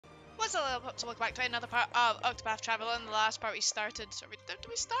Let's look back to another part of Octopath Traveler. In the last part we started. Did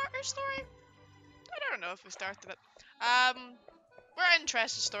we start our story? I don't know if we started it. We're in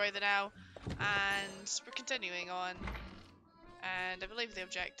Tressa's story now, and we're continuing on. And I believe the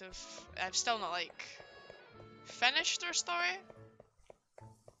objective. I've still not like finished our story.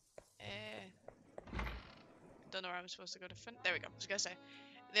 Don't know where I'm supposed to go to there we go. I was gonna say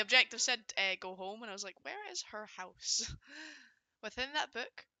the objective said go home, and I was like, where is her house? Within that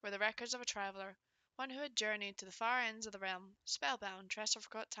book were the records of a traveller, one who had journeyed to the far ends of the realm. Spellbound, Tressa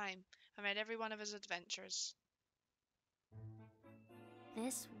forgot time and read every one of his adventures.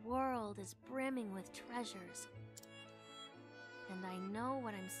 This world is brimming with treasures, and I know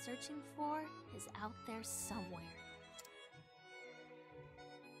what I'm searching for is out there somewhere.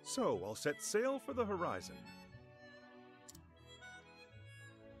 So I'll set sail for the horizon.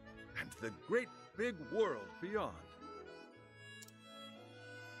 And the great big world beyond.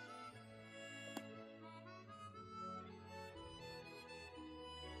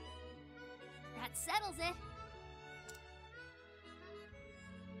 That settles it.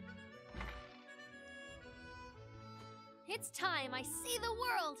 It's time I see the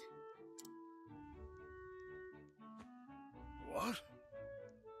world. What?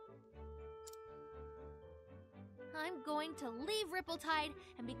 I'm going to leave Rippletide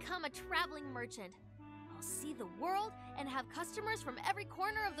and become a traveling merchant. I'll see the world and have customers from every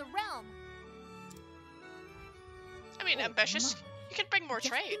corner of the realm. I mean, ambitious. You could bring more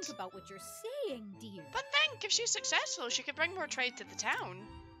trade. Think about what you're saying, dear. But think, if she's successful, she could bring more trade to the town.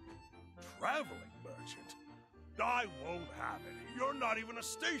 Traveling merchant? I won't have it. You're not even a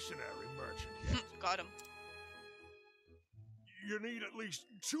stationary merchant yet. Got him. You need at least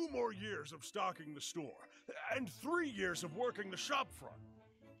 2 more years of stocking the store, and 3 years of working the shop front.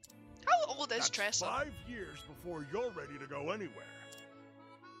 How old is That's Tressa? 5 years before you're ready to go anywhere.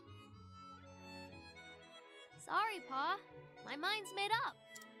 Sorry, Pa. My mind's made up.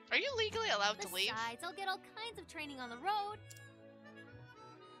 Are you legally allowed to leave? Besides, I'll get all kinds of training on the road.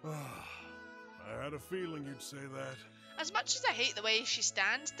 I had a feeling you'd say that. As much as I hate the way she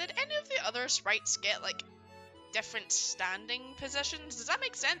stands, did any of the other sprites get, like, different standing positions? Does that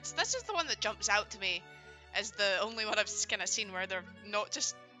make sense? This is the one that jumps out to me as the only one I've kind of seen where they're not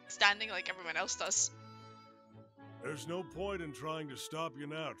just standing like everyone else does. There's no point in trying to stop you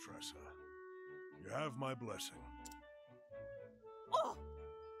now, Tressa. You have my blessing. Oh,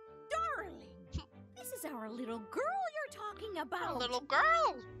 darling! This is our little girl you're talking about. A little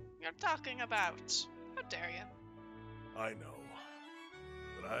girl you're talking about. How dare you? I know.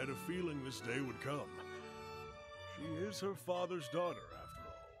 But I had a feeling this day would come. She is her father's daughter, after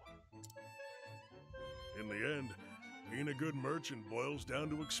all. In the end, being a good merchant boils down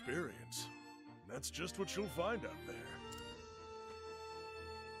to experience. And that's just what you'll find out there.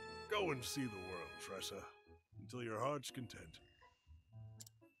 Go and see the world, Tressa, until your heart's content.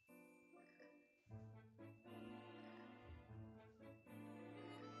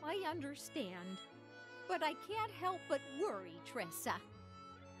 I understand, but I can't help but worry, Tressa.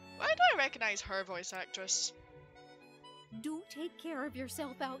 Why do I recognize her voice actress? Do take care of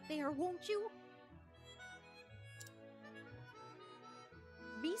yourself out there, won't you?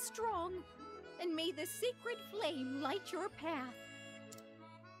 Be strong, and may the sacred flame light your path.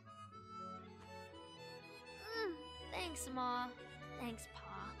 Thanks, Ma. Thanks,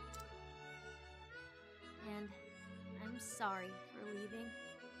 Pa. And I'm sorry for leaving.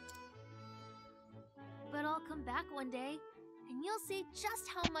 But I'll come back one day, and you'll see just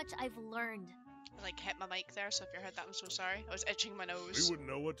how much I've learned. I like hit my mic there, so if you heard that, I'm so sorry. I was itching my We nose. wouldn't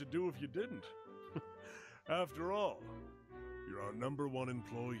know what to do if you didn't. After all, you're our #1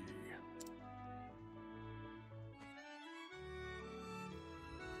 employee.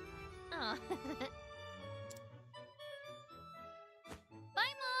 Oh.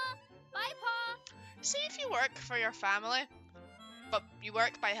 Bye, Ma! Bye, Pa! See, if you work for your family, but you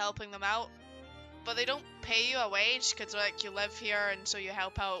work by helping them out, but they don't pay you a wage because like you live here and so you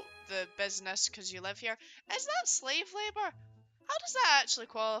help out the business because you live here, is that slave labor? How does that actually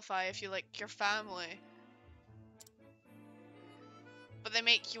qualify if you like your family? But they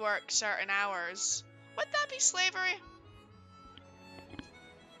make you work certain hours. Would that be slavery?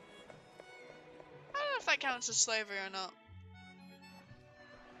 I don't know if that counts as slavery or not.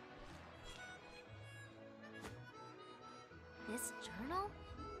 This journal?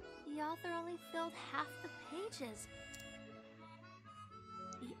 The author only filled half the pages.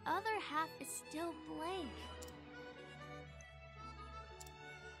 The other half is still blank.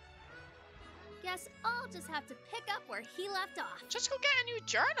 Guess I'll just have to pick up where he left off. Just go get a new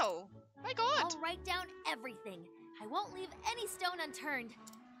journal. My God. I'll write down everything. I won't leave any stone unturned.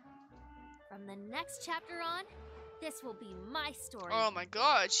 From the next chapter on, this will be my story. Oh my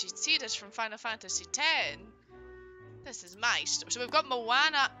god, she's Tidus from Final Fantasy X. This is my story. So we've got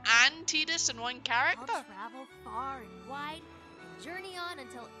Moana and Tidus in one character? I'll travel far and wide and journey on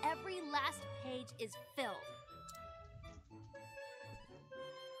until every last page is filled.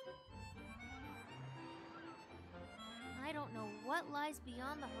 I don't know what lies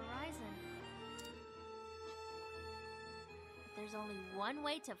beyond the horizon. But there's only one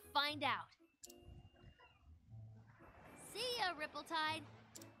way to find out. See ya, Rippletide.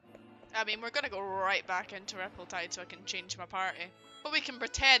 I mean, we're gonna go right back into Rippletide so I can change my party. But we can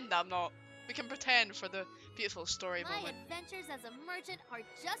pretend I'm not. We can pretend for the beautiful story My moment. adventures as a merchant are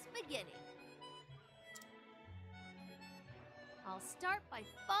just beginning. I'll start by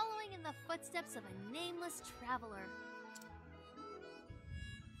following in the footsteps of a nameless traveler.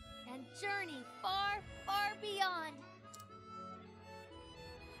 And journey far, far beyond.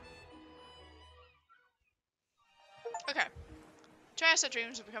 Okay. Tressa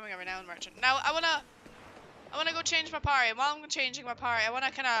dreams of becoming a renowned merchant. Now I wanna go change my party. And while I'm changing my party, I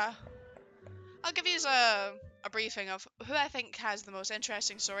wanna I'll give you a briefing of who I think has the most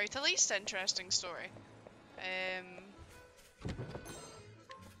interesting story to least interesting story.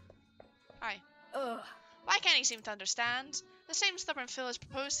 Hi. Ugh. Why can't he seem to understand? The same stubborn fool has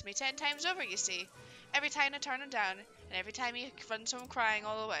proposed to me 10 times over, you see. Every time I turn him down, and every time he runs home crying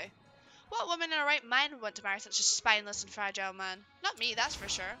all the way. What woman in her right mind would want to marry such a spineless and fragile man? Not me, that's for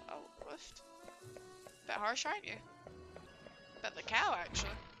sure. Oh, woofed. Bit harsh, aren't you? Bit the cow,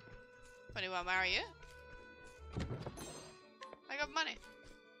 actually. When he will marry you? I got money.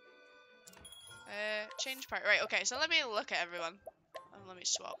 Change part. Right, okay, so let me look at everyone. And let me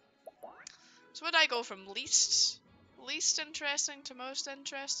swap. So would I go from least interesting to most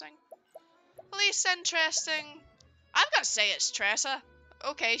interesting? Least interesting. I'm gonna say it's Tressa.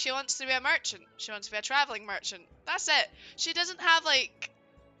 Okay, she wants to be a merchant. She wants to be a traveling merchant. That's it. She doesn't have like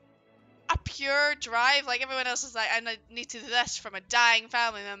a pure drive like everyone else is like, I need to do this from a dying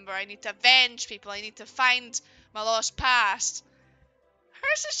family member. I need to avenge people. I need to find my lost past.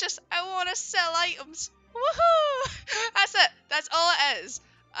 Hers is just, I want to sell items. Woohoo! That's it. That's all it is.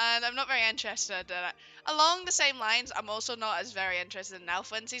 And I'm not very interested in it. Along the same lines, I'm also not as very interested in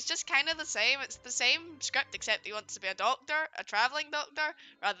Elfwins. He's just kind of the same. It's the same script, except he wants to be a doctor, a traveling doctor,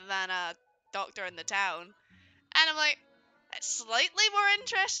 rather than a doctor in the town. And I'm like, it's slightly more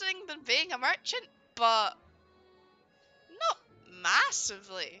interesting than being a merchant, but not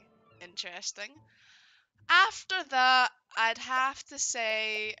massively interesting. After that, I'd have to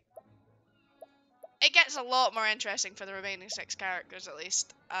say it gets a lot more interesting for the remaining 6 characters, at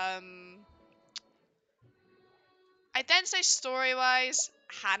least. I'd then say story-wise,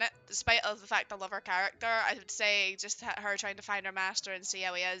 Hannah, despite of the fact I love her character, I would say just her trying to find her master and see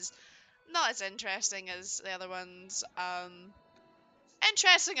how he is, not as interesting as the other ones.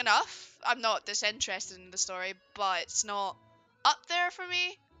 Interesting enough. I'm not disinterested in the story, but it's not up there for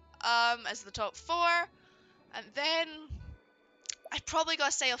me as the top 4. And then I'd probably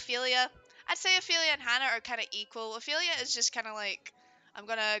gotta say Ophelia. I'd say Ophelia and Hannah are kind of equal. Ophelia is just kind of like, I'm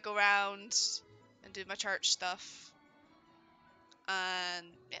gonna go around and do my church stuff. And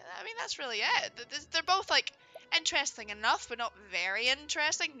yeah, I mean, that's really it. They're both like interesting enough, but not very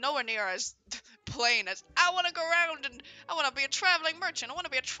interesting. Nowhere near as plain as, I want to go around and I want to be a traveling merchant. I want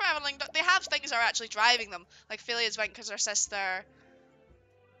to be a traveling... They have things that are actually driving them. Like Ophelia's went because her sister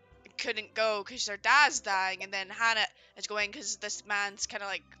couldn't go because their dad's dying, and then Hannah is going because this man's kind of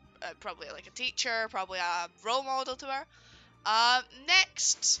like probably like a teacher, probably a role model to her.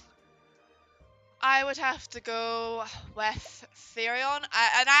 Next, I would have to go with Therion. And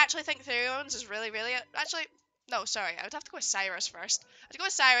I actually think Therion's is really, actually, no, sorry, I would have to go with Cyrus first. I'd go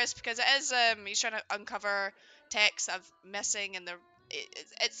with Cyrus because it is he's trying to uncover texts of missing, and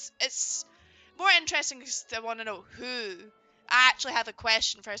it's more interesting because I want to know who. I actually have a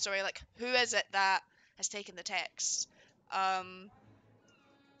question for a story, like, who is it that has taken the text?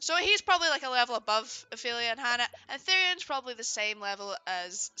 So he's probably like a level above Ophelia and Hannah, and Therion's probably the same level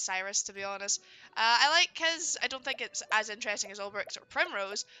as Cyrus, to be honest. I like his, I don't think it's as interesting as Ulbrich's or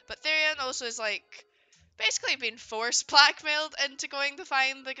Primrose, but Therion also is like basically being force blackmailed into going to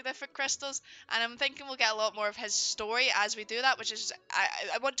find the different crystals, and I'm thinking we'll get a lot more of his story as we do that, which is,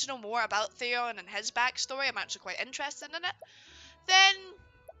 I want to know more about Therion and his backstory. I'm actually quite interested in it. Then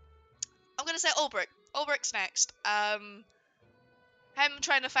I'm gonna say Ulbrich. Ulbrich's next. Him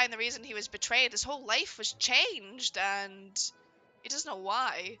trying to find the reason he was betrayed. His whole life was changed, and he doesn't know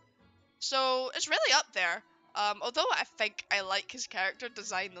why. So it's really up there. Although I think I like his character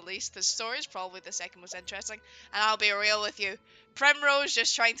design the least, his story is probably the second most interesting. And I'll be real with you, Primrose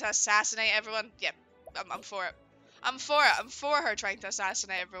just trying to assassinate everyone. Yep, I'm for it. I'm for it. I'm for her trying to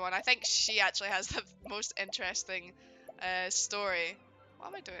assassinate everyone. I think she actually has the most interesting story. What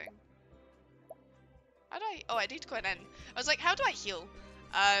am I doing? How do I? Oh, I need to go in. I was like, how do I heal?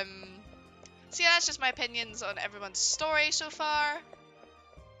 So yeah, that's just my opinions on everyone's story so far.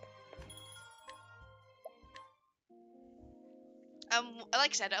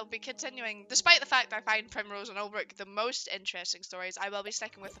 Like I said, I'll be continuing, despite the fact that I find Primrose and Ulbrich the most interesting stories. I will be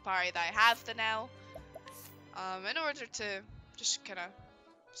sticking with the party that I have for now, in order to just kind of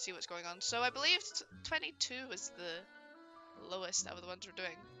see what's going on. So I believe 22 is the lowest out of the ones we're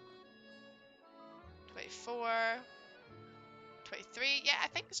doing. 24, 23. Yeah, I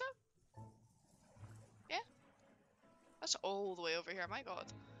think so. Yeah, that's all the way over here. My God.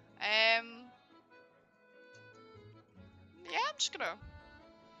 Yeah, I'm just gonna.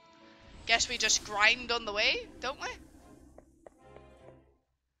 Guess we just grind on the way, don't we?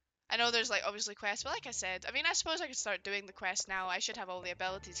 I know there's like obviously quests, but like I said, I mean, I suppose I could start doing the quest now. I should have all the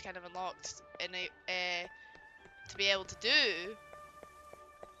abilities kind of unlocked in a to be able to do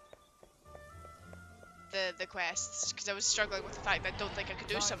the quests, because I was struggling with the fact that I don't think I could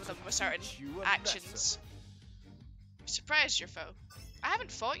do some of them with certain actions. Surprise your foe. I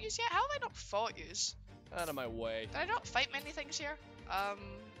haven't fought yous yet. How have I not fought yous? Out of my way. Did I not fight many things here?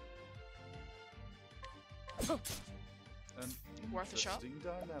 Worth a shot.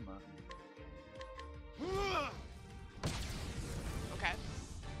 Dilemma. Okay.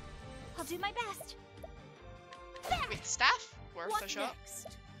 I'll do my best. Wait, staff? Worth What a shot. next?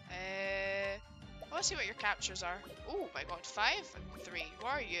 I want to see what your captures are. Oh my God, 5 and 3.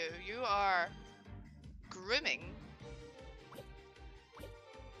 What are you? You are grooming.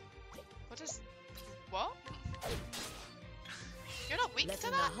 What is? What? You're not weak to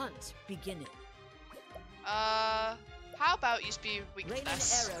Letting that? the hunt beginning. How about you be weak to Raining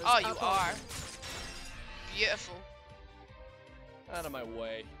this? arrows Oh, you up on are. them. Beautiful. Out of my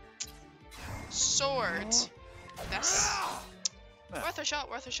way. Sword. This. Now, Worth a shot,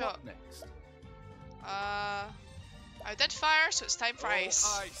 worth a shot. what next? I did fire, so it's time for ice.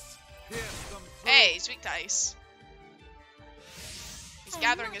 Ice. Pierce them through. Hey, he's weak to ice. He's I'm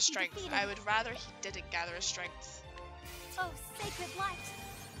gathering not his strength. defeated. I would rather he didn't gather his strength. Oh, sacred light.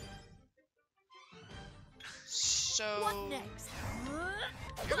 So What next?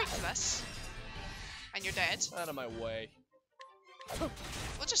 you're weak to this. And you're dead. Out of my way. We'll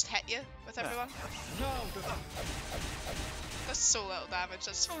just hit you with everyone. No. That's so little damage,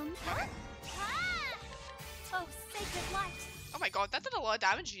 that's funny. Ah! Oh, sacred light. Oh my God, that did a lot of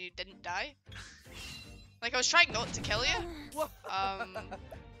damage and you didn't die. Like, I was trying not to kill you.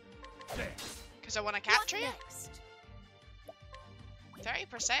 Because I want to capture What you.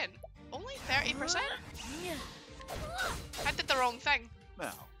 next? 30%. Only 30%? Yeah. I did the wrong thing.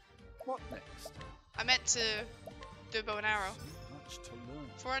 Now, what next? I meant to do bow and arrow. Much to learn.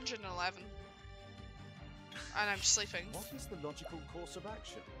 411. And I'm sleeping. What is the logical course of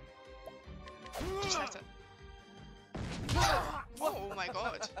action? Just hit it. Oh my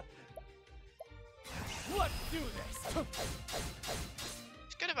God. Let's do this.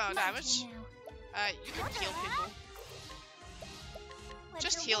 It's good amount of My damage. turn now. You can heal people. Let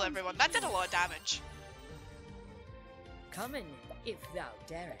Just your heal wounds everyone. be That did a healed. lot of damage. Coming, if thou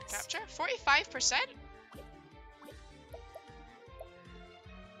darest. Capture? 45%?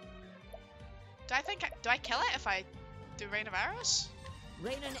 Do I kill it if I do rain of arrows?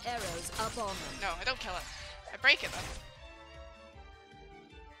 Raining arrows up on them. No, I don't kill it. I break it though.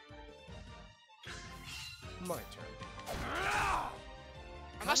 My turn.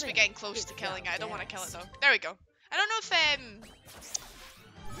 I must be Coming, getting close if to killing it. thou I don't want to kill it darest. though. There we go. I don't know if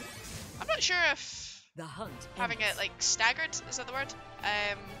I'm not sure if The hunt having ends. it like staggered, is that the word?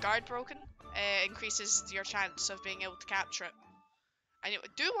 Guard broken, increases your chance of being able to capture it. I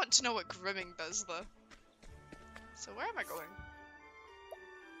do want to know what grooming does though. So where am I going?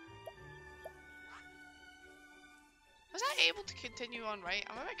 Was I able to continue on right?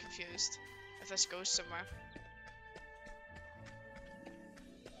 I'm a bit confused if this goes somewhere.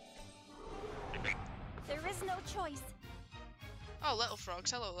 There is no choice. Oh, little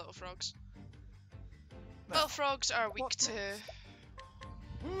frogs. Hello, little frogs. Now, Little frogs are weak what to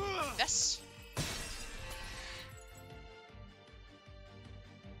this.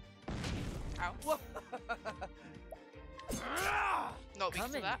 Ow. Not weak to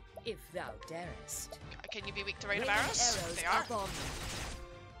Coming, that. if thou darest. Can you be weak to rain of Raining arrows? arrows They are. up on them.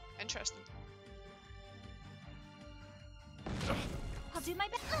 Interesting. I'll I'll do my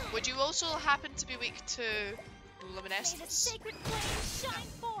best. Would you also happen to be weak to May the luminescence? sacred flame shine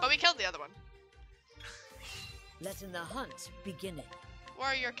forth. Oh, we killed the other one. Letting the hunt begin. What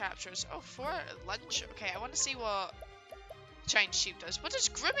are your captures? Oh, 4 at lunch. Okay, I want to see what Giant Sheep does. What does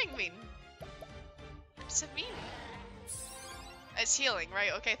grooming mean? What does it mean? It's healing,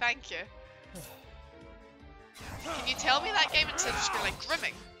 right? Okay, thank you. Can you tell me that game instead of just being like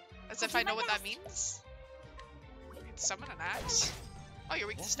grooming? As if I know what that means? You can summon an axe. Oh, you're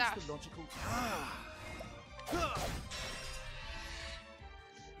weak to staff.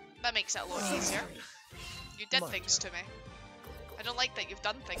 That makes it a lot easier. You did things to me. I don't like that you've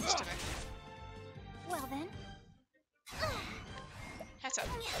done things to me. Well then. Hit it.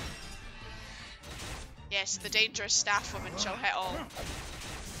 Yes, the dangerous staff woman shall hit all.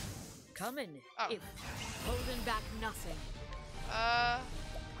 Coming. Oh. If holding back nothing.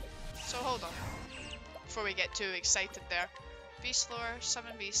 So hold on. Before we get too excited there. Beast lore,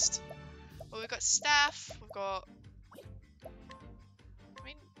 summon beast. Well, we've got staff, we've got... I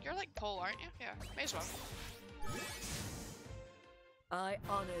mean, you're like Pole, aren't you? Yeah, may as well. I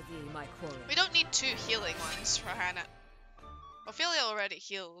honor thee, my quarry. We don't need 2 healing ones for Hannah. Ophelia already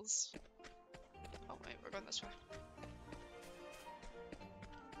heals. Oh wait, we're going this way.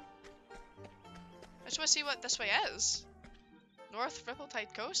 I just want to see what this way is. North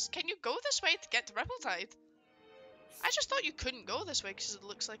Rippletide Coast? Can you go this way to get to Rippletide? I just thought you couldn't go this way because it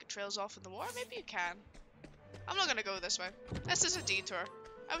looks like it trails off in the water. Maybe you can. I'm not gonna go this way. This is a detour.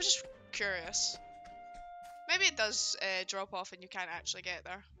 I was just curious. Maybe it does drop off and you can't actually get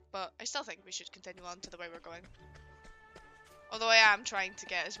there. But I still think we should continue on to the way we're going. Although I am trying to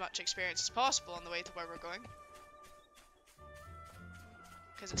get as much experience as possible on the way to where we're going.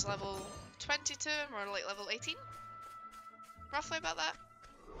 Because it's level 22 and we're like level 18? Roughly about that?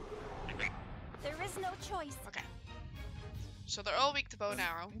 There is no choice. Okay. So they're all weak to bow and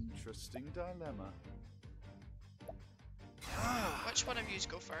arrow. Interesting dilemma. Which one of yous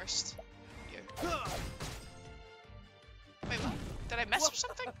go first? You. Wait, what? Did I mess with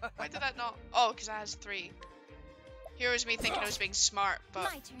something? Why did that not? Oh, because it has 3. Here was me thinking I was being smart, but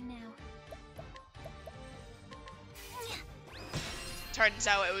My turn now. turns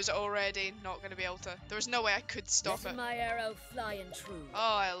out it was already not going to be able to. There was no way I could stop Letting it. my arrow fly and true. Oh,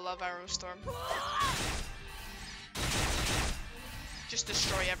 I love Arrow Storm. Just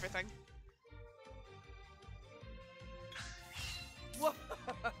destroy everything.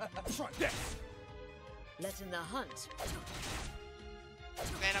 Try this. Letting the hunt.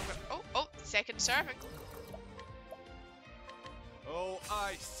 Then I'm gonna. Oh, second serving. Oh,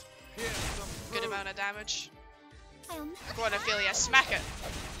 ice. Here's some Good food. amount of damage. I'll Go on, Ophelia, smack it.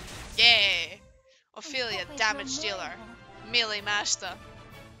 Yeah. Ophelia, damage dealer, melee master.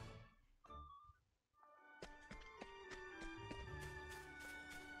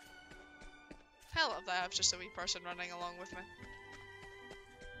 I love that I have just a wee person running along with me.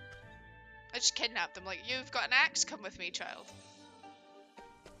 I just kidnapped them, like, you've got an axe, come with me, child.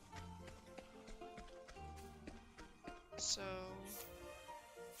 So...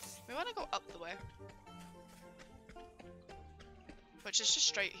 we want to go up the way. Which is just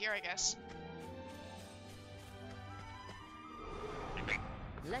straight here, I guess.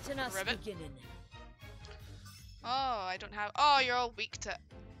 Letting us Ribbit. beginning. Oh, I don't have... oh, you're all weak to...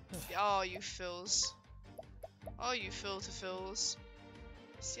 oh, you fools. Oh, you fool to fools.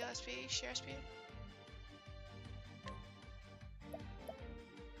 Steal SP, share SP.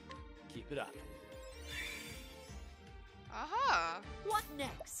 Keep it up. Aha! What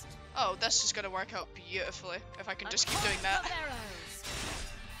next? Oh, this is gonna work out beautifully if I can just keep doing that. Of arrows.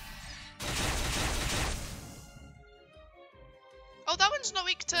 Oh, that one's not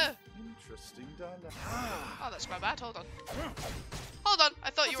weak to... Interesting dilemma. oh, that's my bad. Hold on. Hold on. I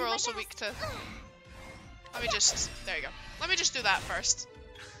thought you were also weak to... let me just... there you go. Let me just do that first.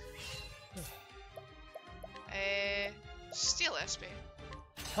 Steal SP.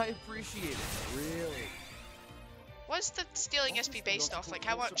 I appreciate it. Really. What's the stealing What SP is the based off? logical Like,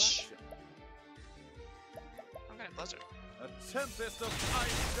 how course of much... action? I'm gonna Blizzard. A tempest of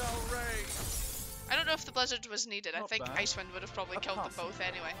ice shall rage. I don't know if the Blizzard was needed. I Not think bad. Icewind would have probably A killed them passing both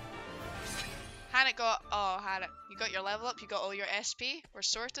anyway. Hannah got... oh, Hannah. You got your level up, you got all your SP. We're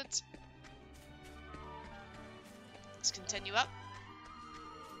sorted. Let's continue up.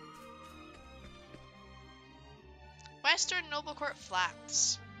 Western Noblecourt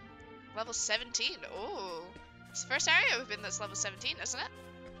Flats. Level 17. Oh. It's the first area we've been that's level 17, isn't it?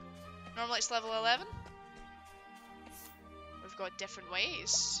 Normally it's level 11. We've got different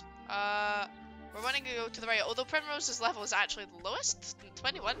ways. We're wanting to go to the right. Although Primrose's level is actually the lowest.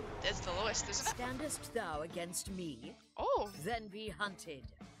 21 is the lowest, isn't it? Standest thou against me? Oh. Oh. Then be hunted.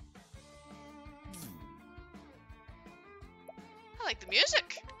 I like the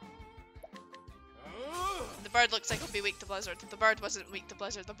music. The bird looks like it'll be weak to blizzard. The bird wasn't weak to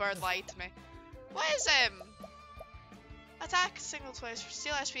blizzard. The bird lied to me. What is attack single twice for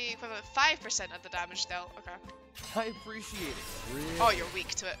steal SP equivalent 5% of the damage dealt? Okay. I appreciate it. Really. Oh, you're weak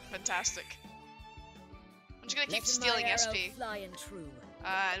to it. Fantastic. I'm just gonna keep stealing SP. Fly and true.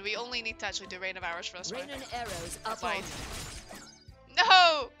 And we only need to actually do rain of arrows for this Rain one. and arrows up Lied. on.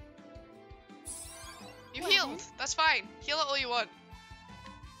 No! You healed. That's fine. Heal it all you want.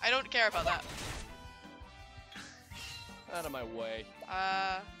 I don't care about that. Out of my way. So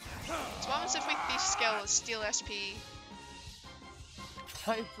what happens if we thief skill steal SP?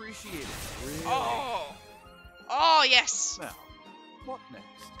 I appreciate it. Really. Oh! Oh, yes! Now, what next?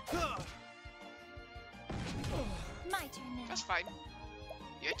 My turn now. That's fine.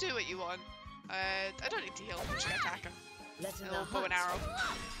 You do what you want. I don't need to heal. I'm just gonna attack him. Let in A the little bow and hunt. arrow.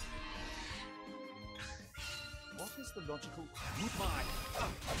 What is the logical mine?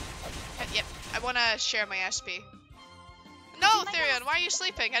 Yep, I wanna share my SP. No, Therion, why are you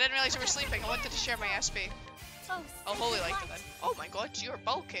sleeping? I didn't realize you were sleeping. I wanted to share my SP. Oh, I'll holy like it then. Oh my god, you're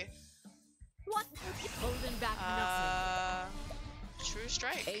bulky. what? Holding back nothing. True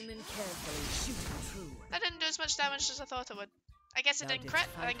strike. Aiming carefully, shooting true. That didn't do as much damage as I thought it would. I guess it Thou didn't didst crit.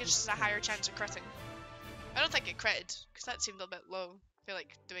 I fight think it's with just a higher courage. chance of critting. I don't think it critted, because that seemed a bit low. I feel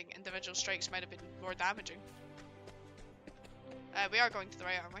like doing individual strikes might have been more damaging. We are going to the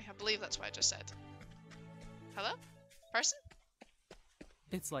right, aren't we? I believe that's what I just said. Hello? Person?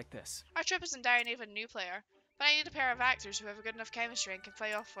 It's like this. Our trip is in dire need of a new player, but I need a pair of actors who have a good enough chemistry and can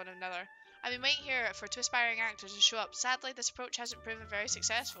play off one another. I've been waiting here for 2 aspiring actors to show up. Sadly, this approach hasn't proven very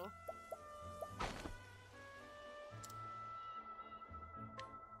successful.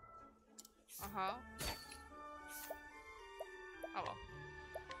 Uh-huh. Oh well.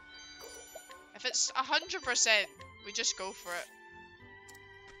 If it's 100%, we just go for it.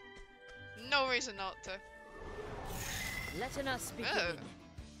 No reason not to. Letting us begin. Ugh.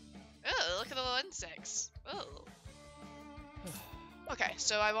 Ugh, look at the little insects. Ugh. Okay,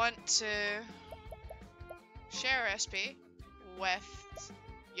 so I want to share SP with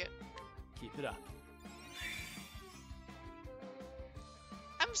you. Keep it up.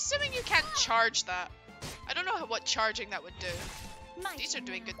 I'm assuming you can't charge that. I don't know what charging that would do. My These are turn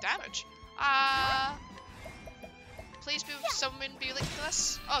doing now. good damage. Please be someone be weak to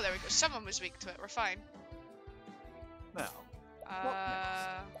this. Oh, there we go. Someone was weak to it. We're fine. Now,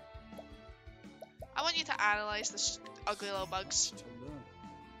 I want you to analyze this ugly little bugs. to learn.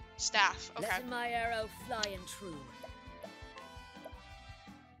 Staff. Okay. Letting my arrow fly and true.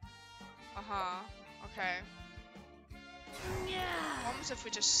 Uh-huh. Okay. What happens if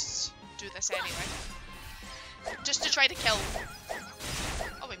we just do this anyway? Just to try to kill.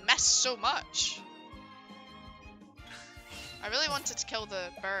 Oh, we missed so much. I really wanted to kill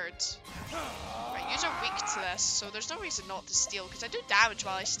the birds. Right, yous are weak to this, so there's no reason not to steal, because I do damage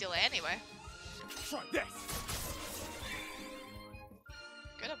while I steal it anyway. Try this.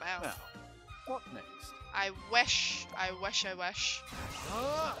 Good amount. Now, what next? I wish.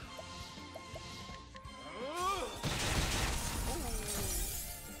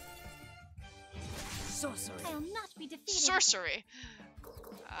 Sorcery. I'll not be defeated. Sorcery.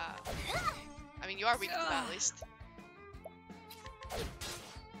 I mean, you are weak to that at least.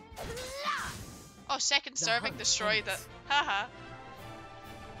 Oh, second The serving hunt destroyed it. ends. Haha.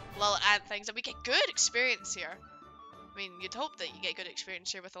 Little ant things, and we get good experience here. I mean, you'd hope that you get good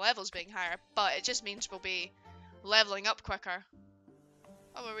experience here with the levels being higher, but it just means we'll be leveling up quicker.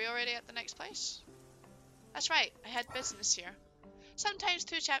 Oh, are we already at the next place? That's right, I had business here. Sometimes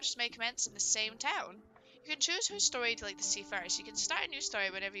 2 chapters may commence in the same town. You can choose whose story you'd like to see first. You can start a new story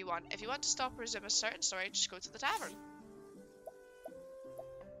whenever you want. If you want to stop or resume a certain story, just go to the tavern.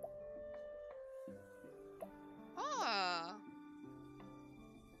 Ah.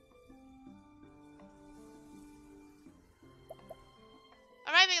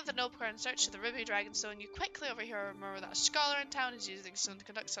 Arriving at the Noblecourt in search of the Ruby Dragonstone, you quickly overhear a rumor that a scholar in town is using stone to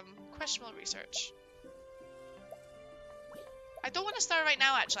conduct some questionable research. I don't want to start right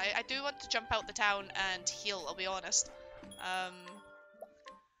now, actually. I do want to jump out the town and heal, I'll be honest.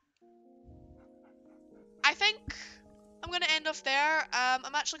 I think I'm going to end off there.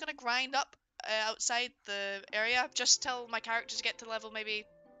 I'm actually going to grind up outside the area just till my characters get to level maybe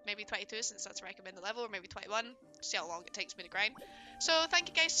 22, since that's a recommended level, or maybe 21. See how long it takes me to grind. So thank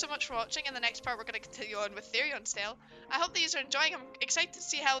you guys so much for watching. In the next part, we're going to continue on with Therions Tale. I hope that you are enjoying. I'm excited to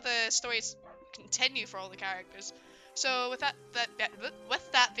see how the stories continue for all the characters. So with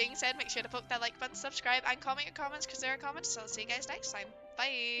that being said, make sure to poke that like button, subscribe, and comment your comments because there are comments. So I'll see you guys next time.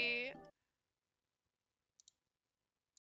 Bye.